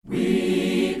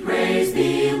Praise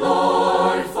thee,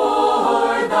 Lord,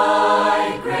 for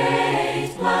thy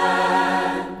great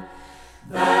plan,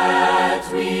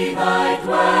 that we thy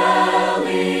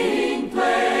dwelling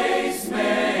place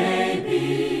may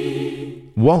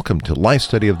be. Welcome to Life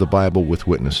Study of the Bible with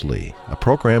Witness Lee, a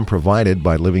program provided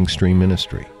by Living Stream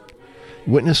Ministry.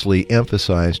 Witness Lee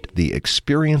emphasized the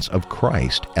experience of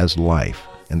Christ as life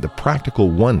and the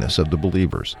practical oneness of the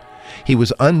believers. He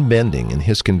was unbending in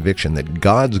his conviction that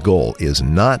God's goal is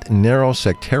not narrow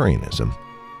sectarianism,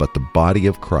 but the body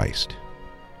of Christ.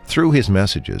 Through his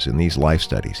messages in these life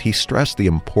studies, he stressed the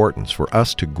importance for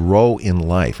us to grow in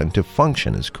life and to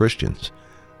function as Christians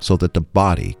so that the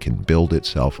body can build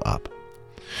itself up.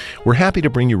 We're happy to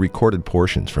bring you recorded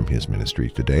portions from his ministry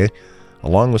today,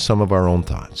 along with some of our own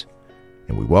thoughts.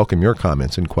 And we welcome your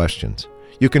comments and questions.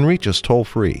 You can reach us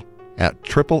toll-free at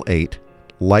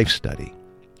 888-LIFE-STUDY.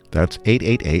 That's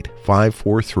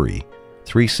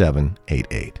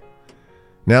 888-543-3788.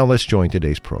 Now let's join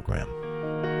today's program.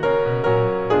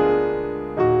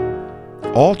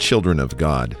 All children of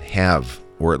God have,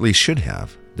 or at least should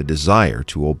have, the desire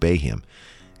to obey Him.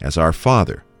 As our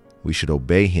Father, we should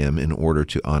obey Him in order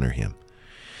to honor Him.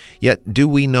 Yet, do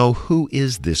we know who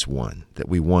is this one that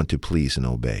we want to please and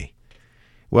obey?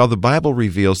 Well, the Bible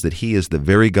reveals that He is the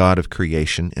very God of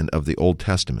creation and of the Old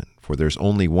Testament, for there's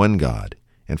only one God,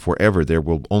 and forever there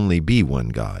will only be one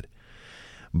God.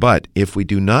 But if we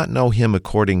do not know Him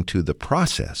according to the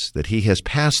process that He has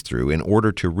passed through in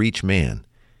order to reach man,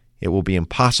 it will be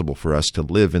impossible for us to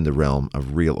live in the realm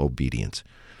of real obedience.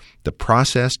 The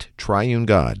processed triune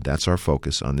God, that's our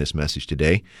focus on this message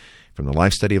today from the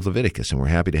Life Study of Leviticus, and we're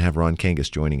happy to have Ron Kangas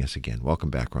joining us again. Welcome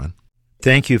back, Ron.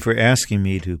 Thank you for asking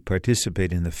me to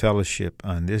participate in the fellowship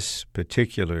on this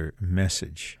particular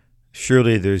message.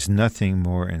 Surely there's nothing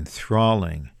more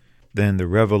enthralling than the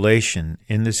revelation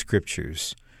in the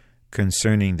Scriptures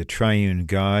concerning the triune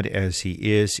God as He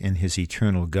is in His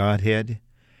eternal Godhead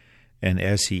and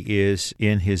as He is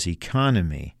in His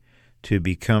economy to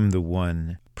become the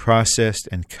one processed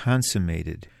and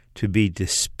consummated to be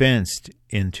dispensed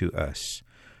into us.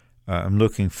 I'm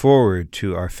looking forward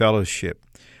to our fellowship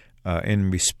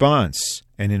in response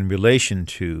and in relation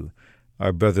to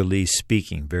our Brother Lee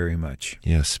speaking very much.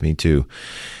 Yes, me too.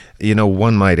 You know,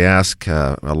 one might ask,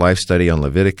 a life study on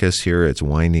Leviticus here, it's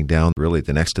winding down, really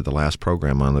the next to the last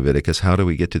program on Leviticus. How do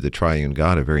we get to the triune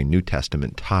God, a very New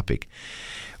Testament topic?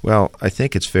 Well, I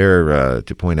think it's fair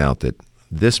to point out that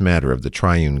this matter of the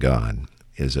triune God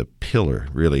is a pillar,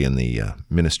 really, in the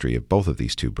ministry of both of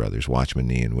these two brothers, Watchman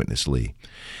Nee and Witness Lee.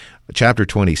 Chapter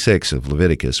 26 of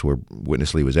Leviticus, where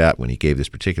Witness Lee was at when he gave this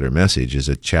particular message, is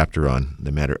a chapter on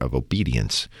the matter of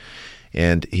obedience.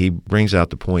 And he brings out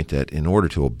the point that in order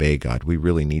to obey God, we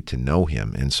really need to know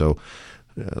Him. And so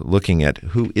looking at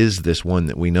who is this one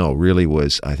that we know really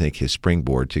was, I think, his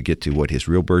springboard to get to what his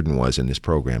real burden was in this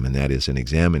program, and that is an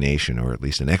examination or at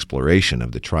least an exploration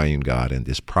of the triune God and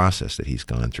this process that He's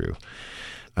gone through.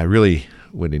 I really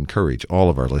would encourage all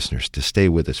of our listeners to stay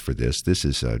with us for this. This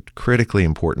is a critically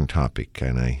important topic,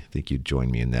 and I think you'd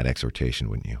join me in that exhortation,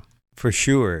 wouldn't you? For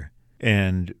sure.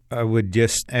 And I would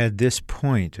just add this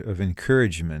point of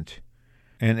encouragement,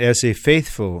 and as a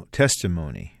faithful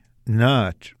testimony,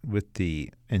 not with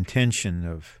the intention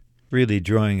of really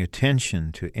drawing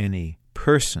attention to any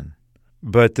person,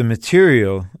 but the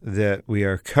material that we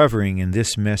are covering in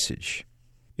this message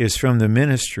is from the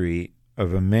ministry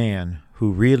of a man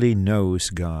who really knows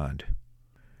God.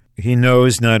 He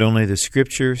knows not only the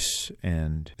Scriptures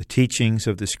and the teachings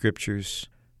of the Scriptures,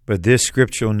 but this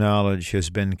scriptural knowledge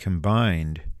has been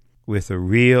combined with a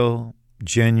real,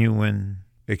 genuine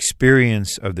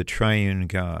experience of the triune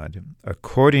God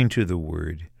according to the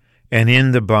Word and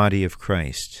in the body of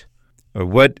Christ.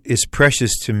 What is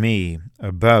precious to me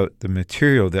about the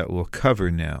material that we'll cover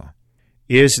now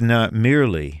is not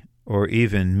merely, or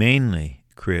even mainly,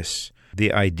 Chris,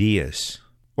 the ideas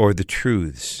or the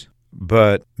truths,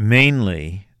 but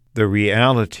mainly the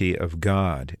reality of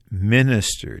God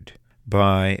ministered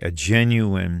by a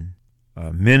genuine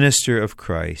minister of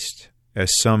Christ as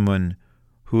someone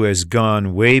who has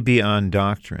gone way beyond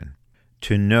doctrine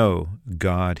to know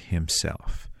God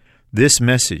Himself. This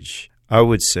message, I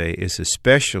would say, is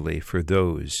especially for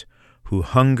those who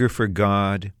hunger for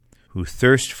God, who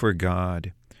thirst for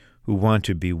God, who want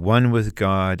to be one with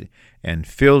God and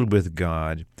filled with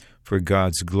God for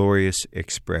God's glorious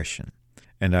expression.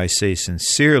 And I say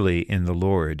sincerely in the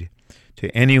Lord,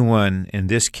 to anyone in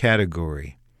this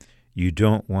category, you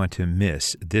don't want to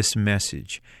miss this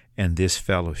message and this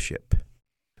fellowship.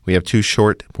 We have two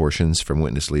short portions from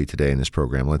Witness Lee today in this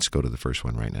program. Let's go to the first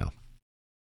one right now.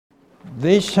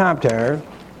 This chapter,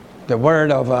 the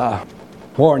word of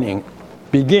warning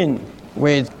begin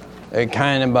with a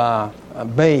kind of a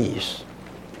base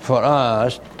for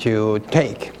us to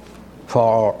take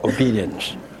for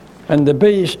obedience. And the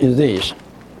base is this: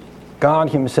 God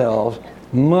Himself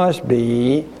must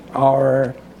be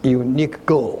our unique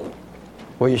goal.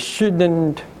 We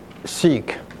shouldn't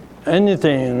seek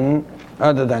anything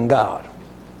other than God,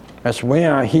 as we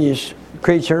are His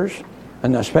creatures,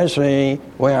 and especially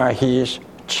we are His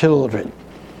children.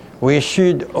 We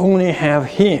should only have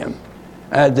Him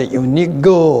as the unique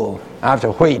goal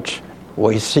after which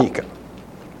we seek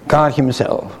God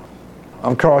Himself.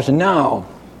 Of course, now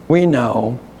we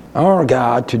know our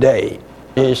God today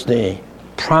is the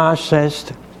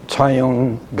processed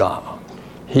triune God.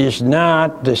 He is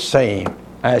not the same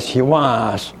as He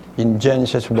was in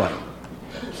Genesis 1.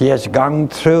 He has gone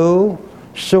through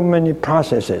so many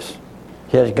processes.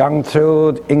 He has gone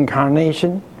through the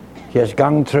incarnation. He has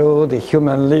gone through the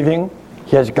human living.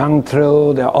 He has gone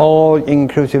through the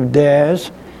all-inclusive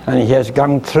death. And He has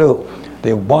gone through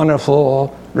the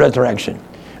wonderful resurrection.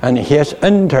 And He has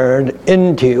entered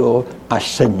into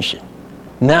ascension.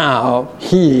 Now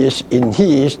He is in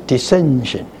His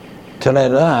descension to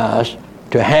let us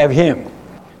to have Him.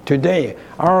 Today,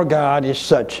 our God is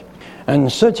such,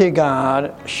 and such a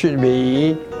God should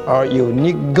be our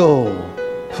unique goal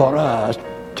for us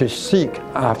to seek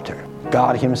after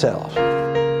God Himself.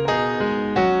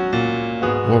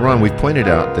 Well, Ron, we've pointed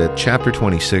out that chapter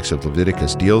 26 of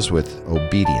Leviticus deals with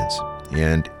obedience.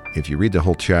 And if you read the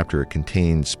whole chapter, it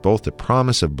contains both the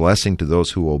promise of blessing to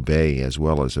those who obey as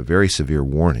well as a very severe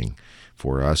warning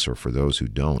for us or for those who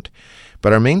don't.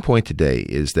 But our main point today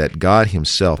is that God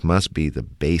Himself must be the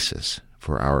basis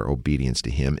for our obedience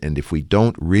to Him. And if we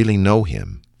don't really know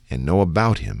Him and know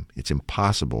about Him, it's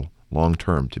impossible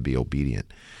long-term to be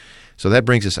obedient. So that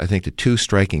brings us, I think, to two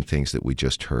striking things that we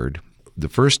just heard. The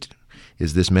first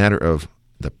is this matter of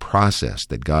the process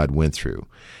that God went through.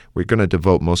 We're going to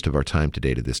devote most of our time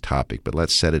today to this topic, but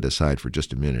let's set it aside for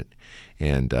just a minute.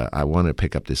 And I want to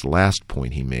pick up this last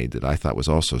point He made that I thought was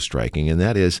also striking, and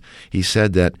that is, He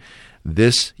said that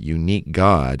this unique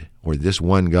God, or this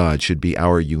one God, should be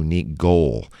our unique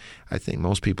goal. I think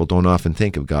most people don't often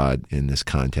think of God in this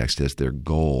context as their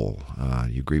goal.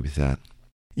 You agree with that?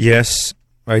 Yes,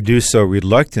 I do so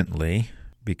reluctantly,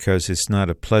 because it's not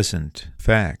a pleasant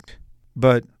fact.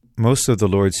 But most of the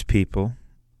Lord's people,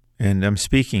 and I'm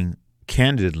speaking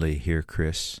candidly here,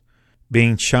 Chris,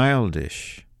 being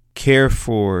childish, care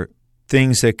for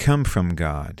things that come from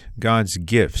God, God's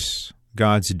gifts,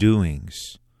 God's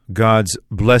doings, God's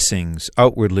blessings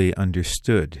outwardly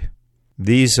understood.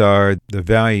 These are the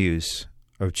values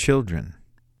of children.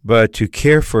 But to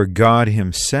care for God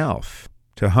Himself,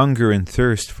 to hunger and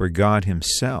thirst for God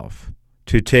Himself,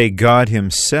 to take God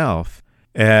Himself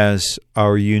as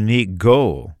our unique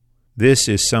goal, this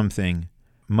is something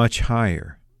much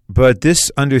higher. But this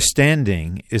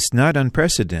understanding is not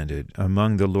unprecedented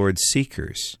among the Lord's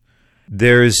seekers.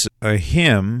 There's a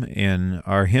hymn in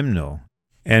our hymnal,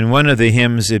 and one of the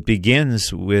hymns, it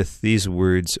begins with these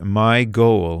words, "My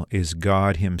goal is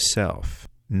God Himself,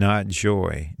 not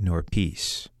joy nor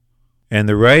peace." And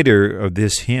the writer of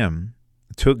this hymn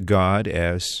took God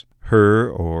as her,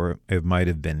 or it might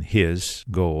have been his,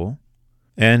 goal,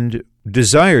 and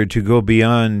desired to go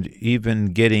beyond even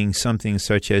getting something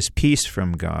such as peace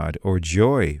from God or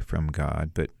joy from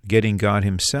God, but getting God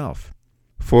Himself.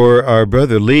 For our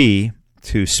brother Lee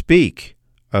to speak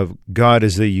of God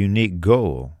as the unique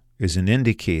goal is an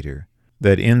indicator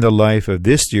that in the life of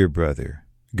this dear brother,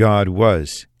 God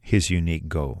was his unique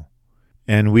goal.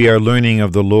 And we are learning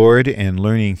of the Lord and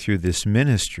learning through this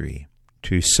ministry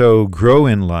to so grow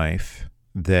in life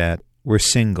that we're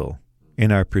single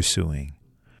in our pursuing.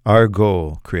 Our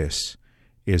goal, Chris,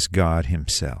 is God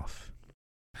Himself.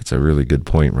 That's a really good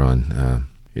point, Ron.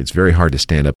 It's very hard to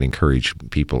stand up and encourage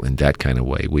people in that kind of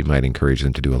way. We might encourage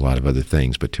them to do a lot of other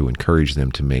things, but to encourage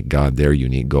them to make God their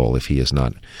unique goal, if He is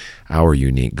not our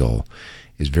unique goal,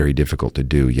 is very difficult to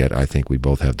do. Yet I think we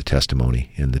both have the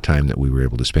testimony in the time that we were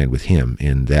able to spend with Him.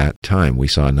 In that time, we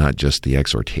saw not just the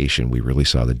exhortation, we really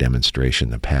saw the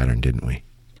demonstration, the pattern, didn't we?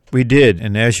 We did,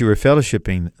 and as you were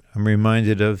fellowshipping, I'm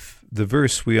reminded of the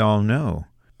verse we all know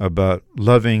about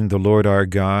loving the Lord our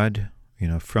God,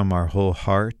 from our whole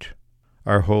heart,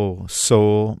 our whole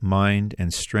soul, mind,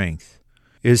 and strength.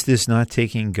 Is this not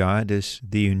taking God as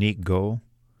the unique goal?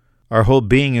 Our whole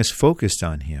being is focused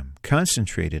on Him,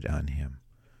 concentrated on Him,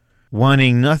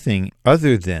 wanting nothing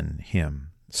other than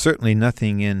Him, certainly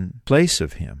nothing in place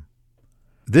of Him.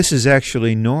 This is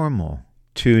actually normal.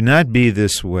 To not be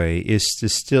this way is to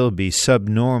still be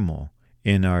subnormal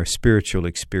in our spiritual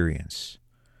experience.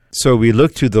 So we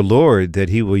look to the Lord that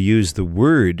He will use the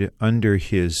Word under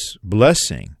His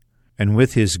blessing and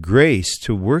with His grace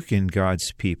to work in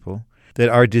God's people, that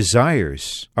our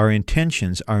desires, our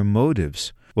intentions, our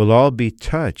motives will all be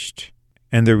touched.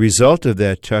 And the result of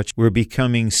that touch, we're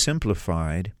becoming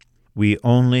simplified. We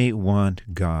only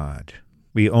want God.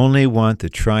 We only want the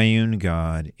triune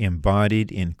God embodied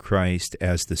in Christ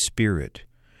as the Spirit.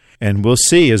 And we'll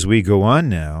see as we go on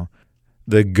now,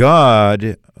 the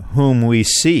God whom we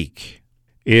seek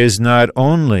is not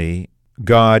only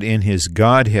God in His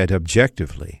Godhead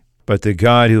objectively, but the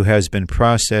God who has been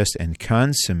processed and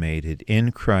consummated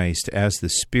in Christ as the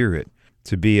Spirit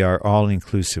to be our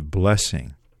all-inclusive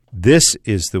blessing. This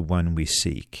is the one we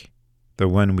seek, the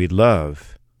one we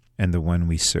love, and the one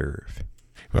we serve.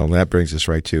 Well, that brings us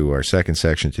right to our second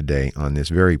section today on this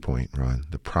very point, Ron,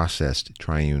 the processed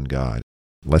triune God.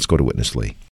 Let's go to Witness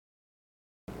Lee.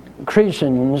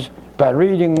 Christians, by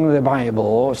reading the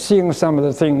Bible, seeing some of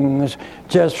the things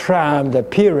just from the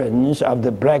appearance of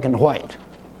the black and white,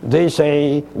 they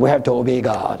say we have to obey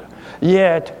God.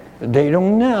 Yet they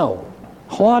don't know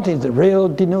what is the real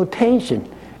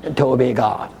denotation to obey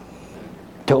God.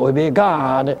 To obey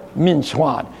God means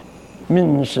what?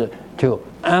 Means to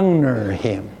honor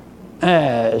Him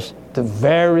as the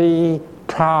very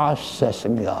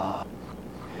processing God.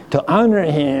 To honor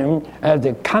Him as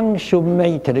the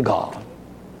consummated God.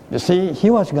 You see, He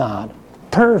was God,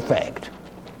 perfect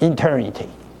in eternity.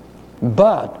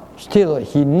 But still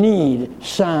He needs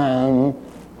some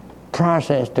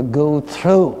process to go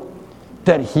through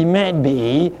that He might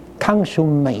be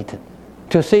consummated.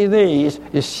 To say this,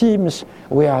 it seems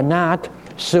we are not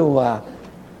so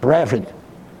reverent.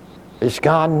 Is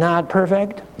God not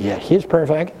perfect? Yeah, He's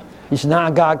perfect. Is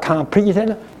not God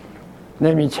completed?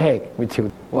 Let me check with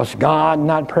you. Was God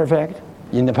not perfect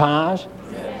in the past?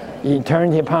 Yes. In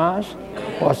eternity past?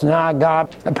 Yes. Was not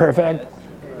God perfect?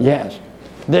 Yes.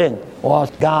 Then, was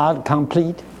God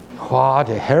complete? What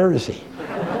a heresy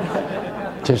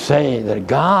to say that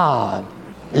God,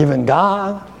 even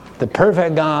God, the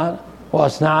perfect God,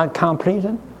 was not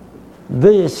completed.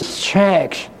 This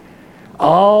checks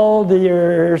all the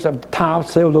years of top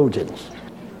theologians.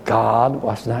 God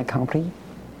was not complete.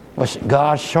 Was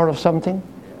God short of something?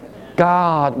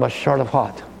 God was short of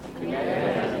what?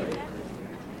 Yes.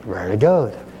 Very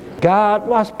good. God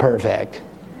was perfect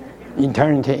in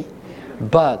eternity,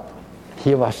 but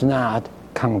He was not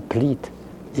complete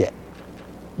yet.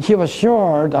 He was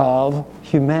short of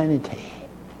humanity.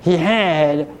 He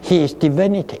had His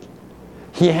divinity.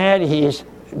 He had His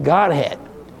Godhead,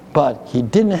 but He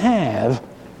didn't have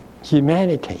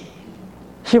humanity.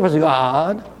 He was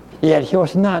God, yet He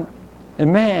was not a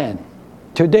man.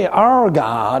 Today, our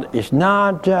God is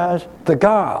not just the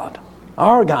God.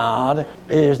 Our God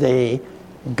is the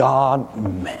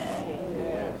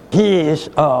God-man. He is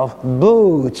of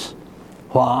both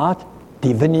what?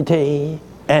 Divinity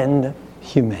and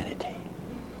humanity.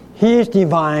 He is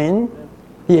divine,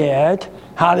 yet,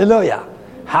 hallelujah,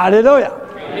 hallelujah.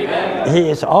 Amen. He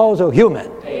is also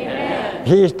human. Amen.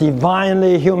 He is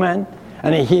divinely human,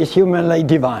 and He is humanly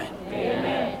divine.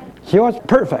 Amen. He was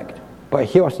perfect, but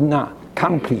He was not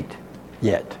complete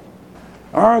yet.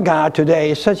 Our God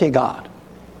today is such a God.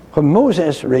 When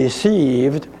Moses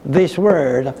received this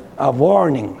word of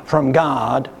warning from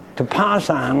God to pass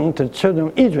on to the children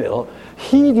of Israel,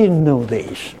 he didn't know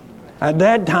this. At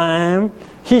that time,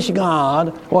 his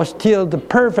God was still the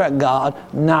perfect God,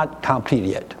 not complete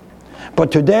yet.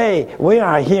 But today, we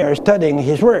are here studying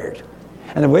His Word.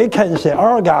 And we can say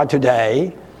our God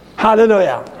today,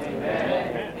 hallelujah,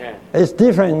 amen, is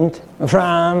different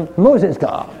from Moses'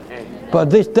 God. But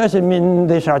this doesn't mean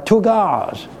these are two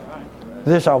gods.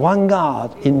 These are one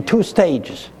God in two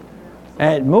stages.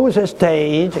 At Moses'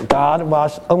 stage, God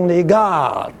was only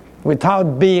God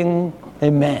without being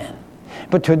a man.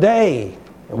 But today,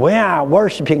 we are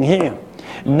worshiping Him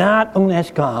not only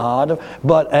as God,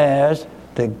 but as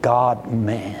the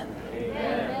God-man.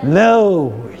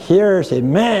 Lo, here's a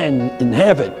man in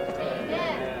heaven.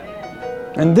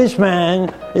 And this man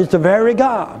is the very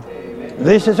God.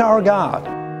 This is our God.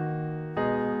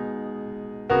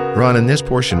 Ron, in this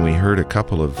portion we heard a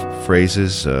couple of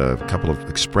phrases, a couple of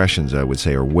expressions, I would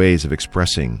say, or ways of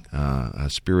expressing a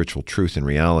spiritual truth and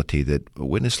reality that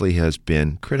Witness Lee has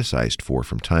been criticized for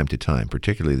from time to time,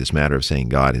 particularly this matter of saying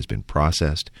God has been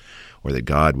processed or that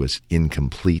God was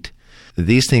incomplete.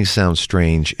 These things sound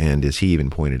strange and, as he even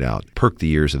pointed out, perk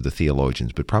the ears of the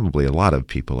theologians, but probably a lot of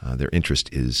people, their interest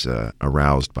is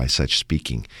aroused by such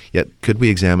speaking. Yet, could we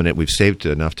examine it? We've saved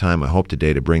enough time, I hope,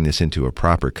 today to bring this into a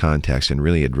proper context and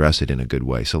really address it in a good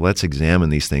way. So let's examine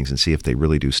these things and see if they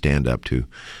really do stand up to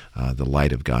the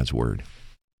light of God's Word.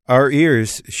 Our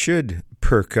ears should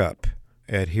perk up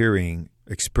at hearing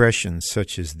expressions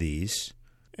such as these,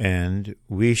 and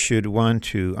we should want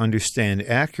to understand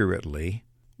accurately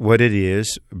what it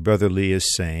is Brother Lee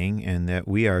is saying and that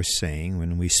we are saying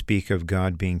when we speak of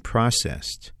God being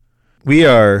processed. We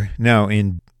are now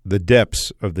in the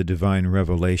depths of the divine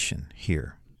revelation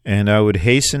here, and I would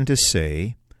hasten to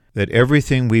say that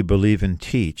everything we believe and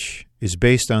teach is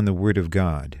based on the Word of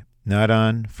God, not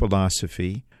on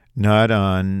philosophy, not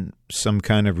on some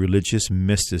kind of religious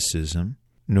mysticism,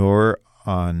 nor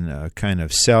on a kind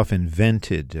of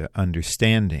self-invented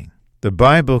understanding. The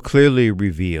Bible clearly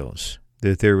reveals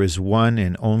that there is one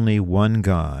and only one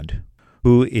God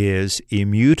who is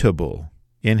immutable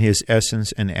in his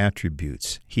essence and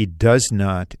attributes. He does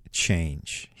not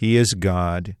change. He is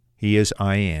God. He is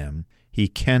I Am. He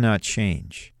cannot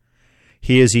change.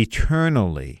 He is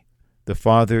eternally the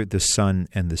Father, the Son,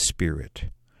 and the Spirit.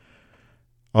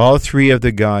 All three of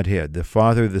the Godhead, the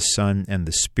Father, the Son, and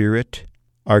the Spirit,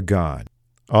 are God.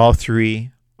 All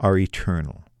three are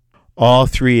eternal. All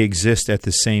three exist at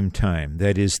the same time.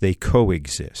 That is, they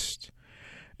coexist.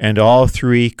 And all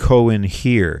three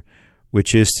co-inhere,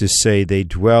 which is to say they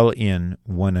dwell in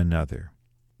one another.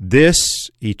 This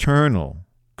eternal,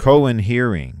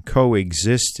 co-inhering,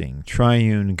 coexisting,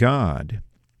 triune God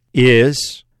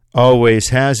is, always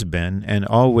has been, and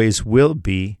always will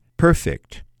be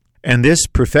perfect. And this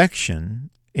perfection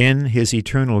in his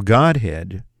eternal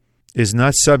Godhead is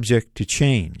not subject to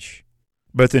change.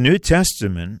 But the New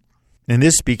Testament, and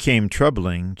this became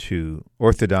troubling to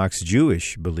Orthodox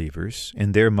Jewish believers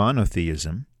in their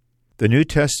monotheism, the New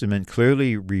Testament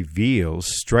clearly reveals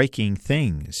striking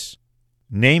things,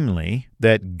 namely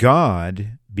that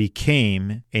God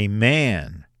became a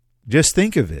man. Just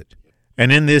think of it.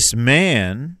 And in this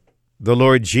man, the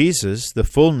Lord Jesus, the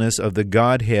fullness of the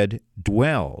Godhead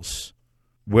dwells.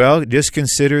 Well, just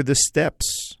consider the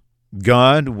steps.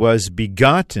 God was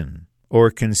begotten or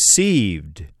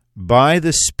conceived by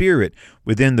the Spirit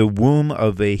within the womb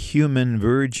of a human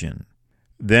virgin.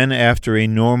 Then, after a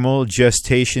normal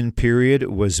gestation period,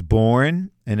 was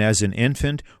born, and as an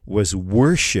infant was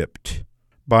worshipped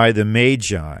by the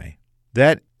Magi.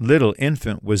 That little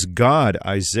infant was God.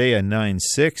 Isaiah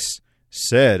 9:6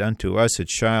 said, "Unto us a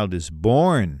child is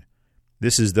born."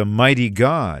 This is the mighty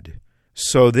God.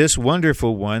 So this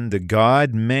wonderful one, the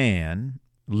God-man,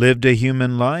 lived a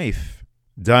human life,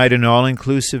 died an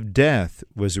all-inclusive death,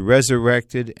 was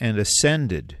resurrected and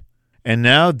ascended. And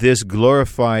now this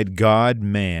glorified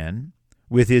God-man,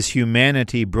 with his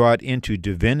humanity brought into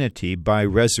divinity by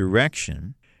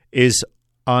resurrection, is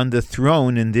on the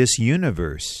throne in this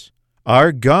universe.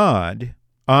 Our God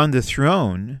on the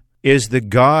throne is the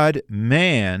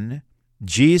God-man,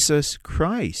 Jesus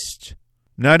Christ.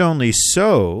 Not only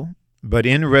so, but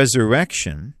in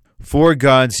resurrection, for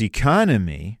God's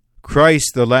economy,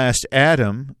 Christ, the last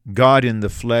Adam, God in the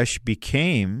flesh,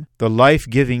 became the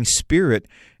life-giving Spirit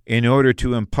in order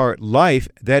to impart life,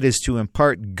 that is, to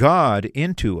impart God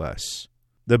into us.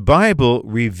 The Bible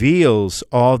reveals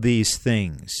all these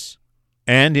things.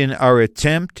 And in our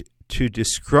attempt to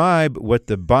describe what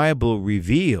the Bible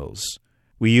reveals,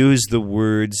 we use the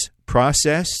words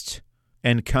processed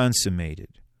and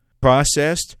consummated.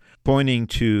 Processed, pointing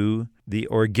to the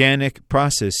organic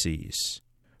processes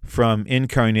from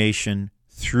incarnation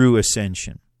through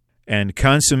ascension, and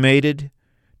consummated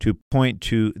to point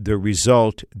to the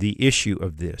result, the issue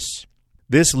of this.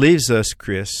 This leaves us,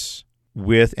 Chris,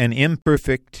 with an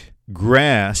imperfect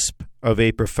grasp of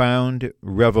a profound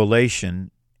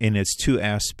revelation in its two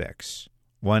aspects.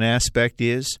 One aspect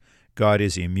is God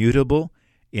is immutable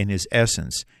in his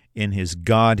essence, in his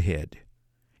Godhead.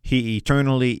 He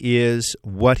eternally is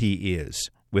what he is,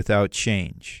 without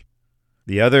change.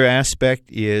 The other aspect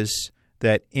is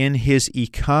that in his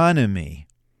economy,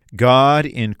 God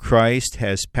in Christ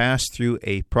has passed through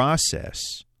a process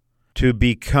to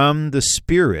become the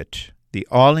Spirit, the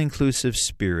all-inclusive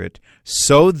Spirit,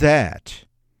 so that,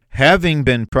 having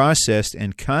been processed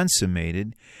and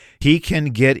consummated, he can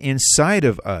get inside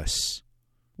of us.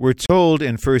 We're told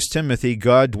in 1 Timothy,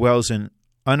 God dwells in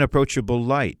unapproachable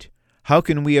light. How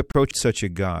can we approach such a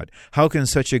God? How can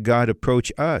such a God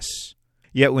approach us?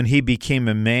 Yet when he became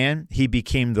a man, he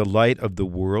became the light of the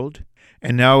world.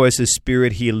 And now as a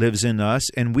Spirit, he lives in us,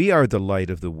 and we are the light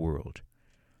of the world.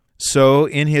 So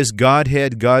in his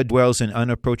Godhead, God dwells in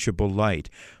unapproachable light.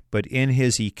 But in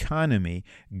his economy,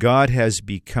 God has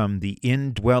become the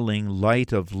indwelling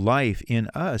light of life in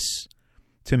us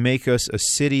to make us a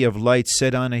city of light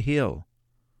set on a hill.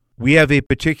 We have a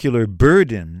particular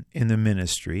burden in the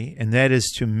ministry, and that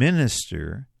is to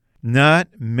minister not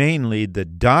mainly the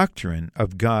doctrine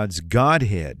of God's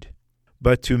Godhead,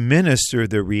 but to minister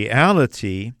the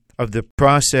reality of the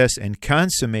process and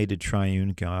consummated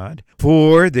triune God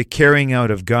for the carrying out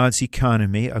of God's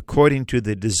economy according to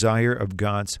the desire of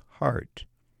God's heart.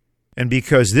 And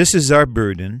because this is our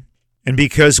burden, and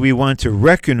because we want to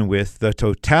reckon with the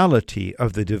totality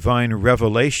of the divine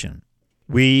revelation,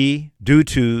 we, due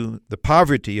to the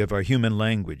poverty of our human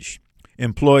language,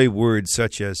 employ words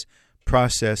such as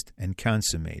processed and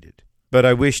consummated. But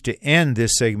I wish to end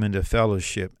this segment of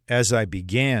fellowship as I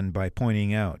began by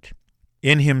pointing out,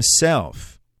 in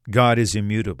himself, God is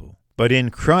immutable. But in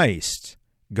Christ,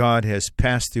 God has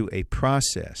passed through a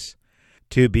process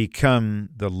to become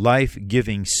the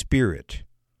life-giving Spirit.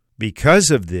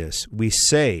 Because of this, we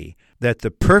say that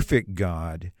the perfect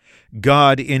God,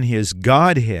 God in his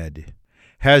Godhead,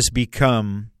 has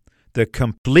become the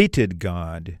completed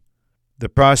God, the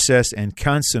process and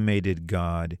consummated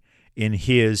God in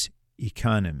his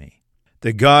economy.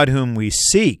 The God whom we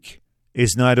seek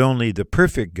is not only the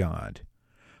perfect God,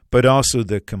 but also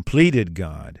the completed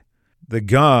God, the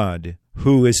God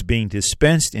who is being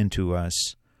dispensed into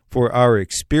us for our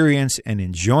experience and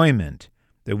enjoyment,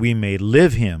 that we may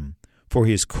live him for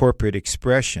his corporate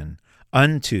expression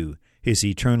unto his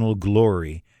eternal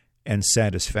glory and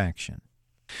satisfaction.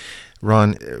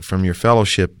 Ron, from your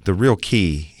fellowship, the real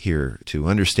key here to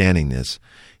understanding this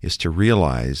is to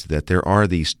realize that there are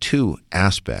these two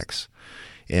aspects.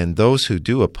 And those who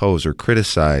do oppose or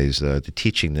criticize the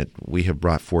teaching that we have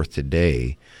brought forth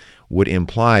today would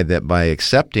imply that by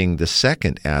accepting the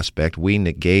second aspect, we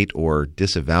negate or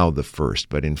disavow the first.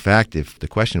 But in fact, if the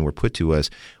question were put to us,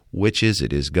 which is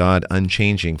it? Is God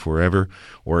unchanging forever,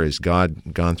 or has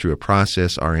God gone through a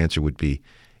process? Our answer would be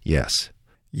yes.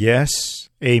 Yes,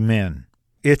 amen.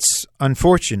 It's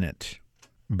unfortunate,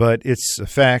 but it's a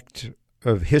fact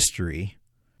of history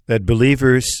that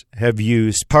believers have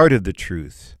used part of the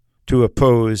truth to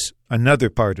oppose another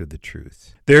part of the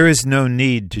truth. There is no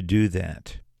need to do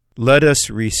that. Let us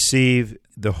receive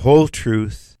the whole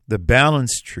truth, the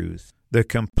balanced truth, the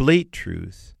complete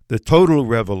truth, the total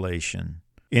revelation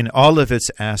in all of its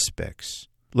aspects.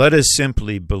 Let us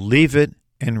simply believe it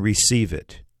and receive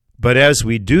it. But as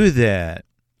we do that,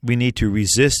 we need to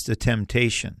resist the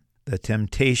temptation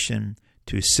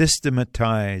to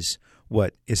systematize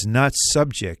what is not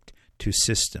subject to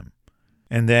system.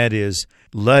 And that is,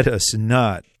 let us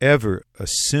not ever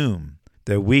assume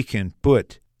that we can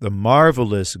put the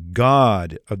marvelous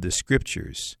God of the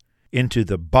Scriptures into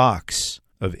the box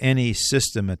of any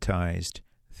systematized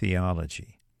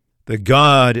theology. The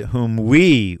God whom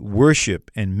we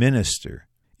worship and minister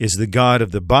is the God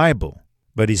of the Bible,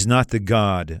 but he's not the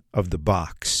God of the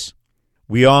box.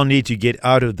 We all need to get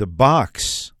out of the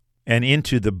box and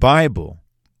into the Bible,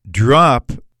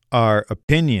 drop our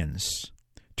opinions,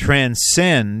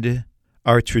 transcend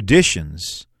our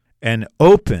traditions, and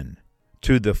open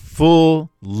to the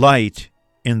full light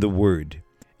in the Word.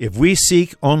 If we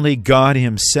seek only God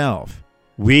himself,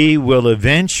 we will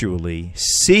eventually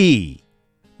see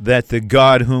that the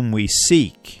God whom we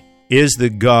seek is the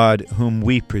God whom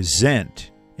we present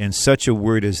in such a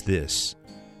word as this: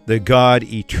 the God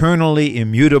eternally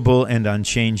immutable and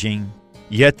unchanging,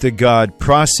 yet the God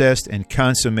processed and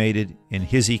consummated in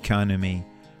his economy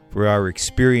for our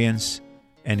experience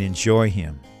and enjoy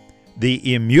him.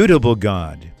 The immutable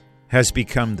God has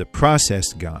become the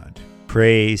processed God.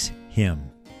 Praise him.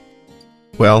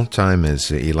 Well, time has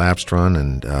elapsed, Ron,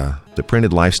 and the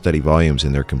printed Life Study volumes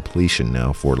in their completion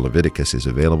now for Leviticus is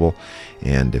available.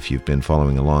 And if you've been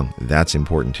following along, that's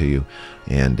important to you.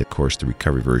 And, of course, the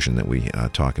recovery version that we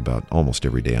talk about almost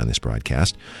every day on this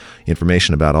broadcast.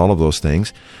 Information about all of those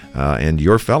things and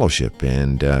your fellowship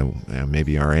and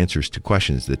maybe our answers to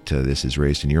questions that this has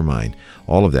raised in your mind.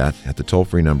 All of that at the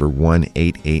toll-free number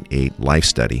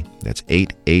 1-888-LIFE-STUDY. That's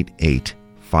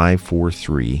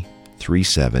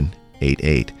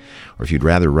 888-543-3788. Or if you'd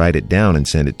rather write it down and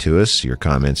send it to us, your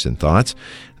comments and thoughts,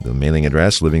 the mailing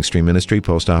address, Living Stream Ministry,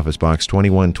 Post Office Box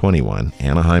 2121,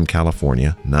 Anaheim,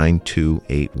 California,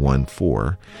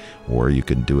 92814. Or you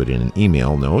could do it in an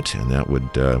email note, and that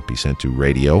would be sent to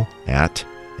radio@lsm.org.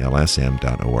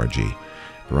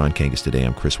 For Ron Kangas today,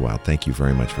 I'm Chris Wilde. Thank you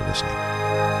very much for listening.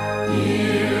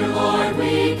 Dear Lord,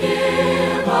 we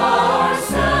give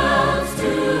ourselves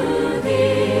to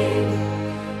Thee.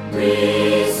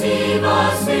 Receive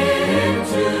us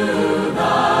into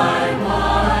Thy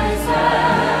wise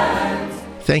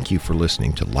hands. Thank you for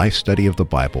listening to Life Study of the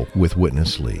Bible with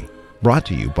Witness Lee, brought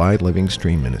to you by Living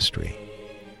Stream Ministry.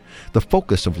 The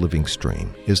focus of Living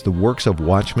Stream is the works of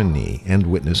Watchman Nee and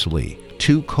Witness Lee,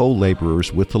 two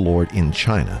co-laborers with the Lord in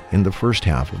China in the first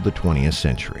half of the 20th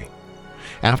century.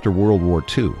 After World War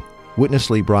II, Witness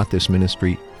Lee brought this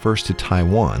ministry first to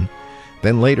Taiwan,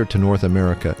 then later to North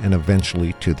America, and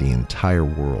eventually to the entire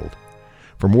world.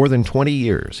 For more than 20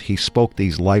 years, he spoke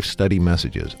these life study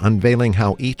messages, unveiling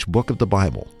how each book of the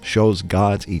Bible shows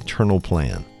God's eternal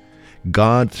plan.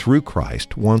 God, through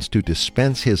Christ, wants to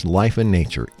dispense his life and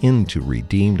nature into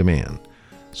redeemed man,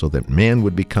 so that man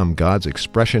would become God's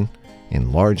expression,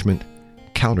 enlargement,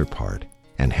 counterpart,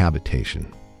 and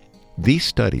habitation. These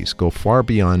studies go far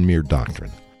beyond mere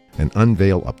doctrine and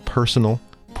unveil a personal,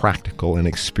 practical, and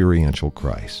experiential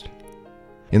Christ.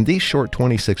 In these short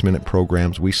 26-minute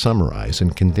programs, we summarize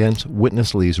and condense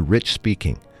Witness Lee's rich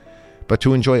speaking. But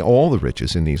to enjoy all the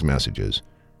riches in these messages,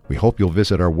 we hope you'll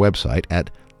visit our website at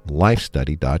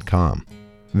lifestudy.com.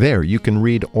 There you can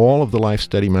read all of the Life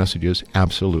Study messages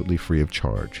absolutely free of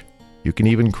charge. You can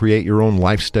even create your own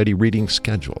Life Study reading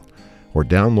schedule or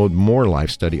download more Life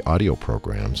Study audio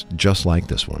programs just like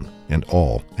this one, and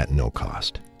all at no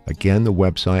cost. Again, the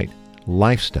website,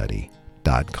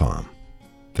 lifestudy.com.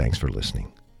 Thanks for listening.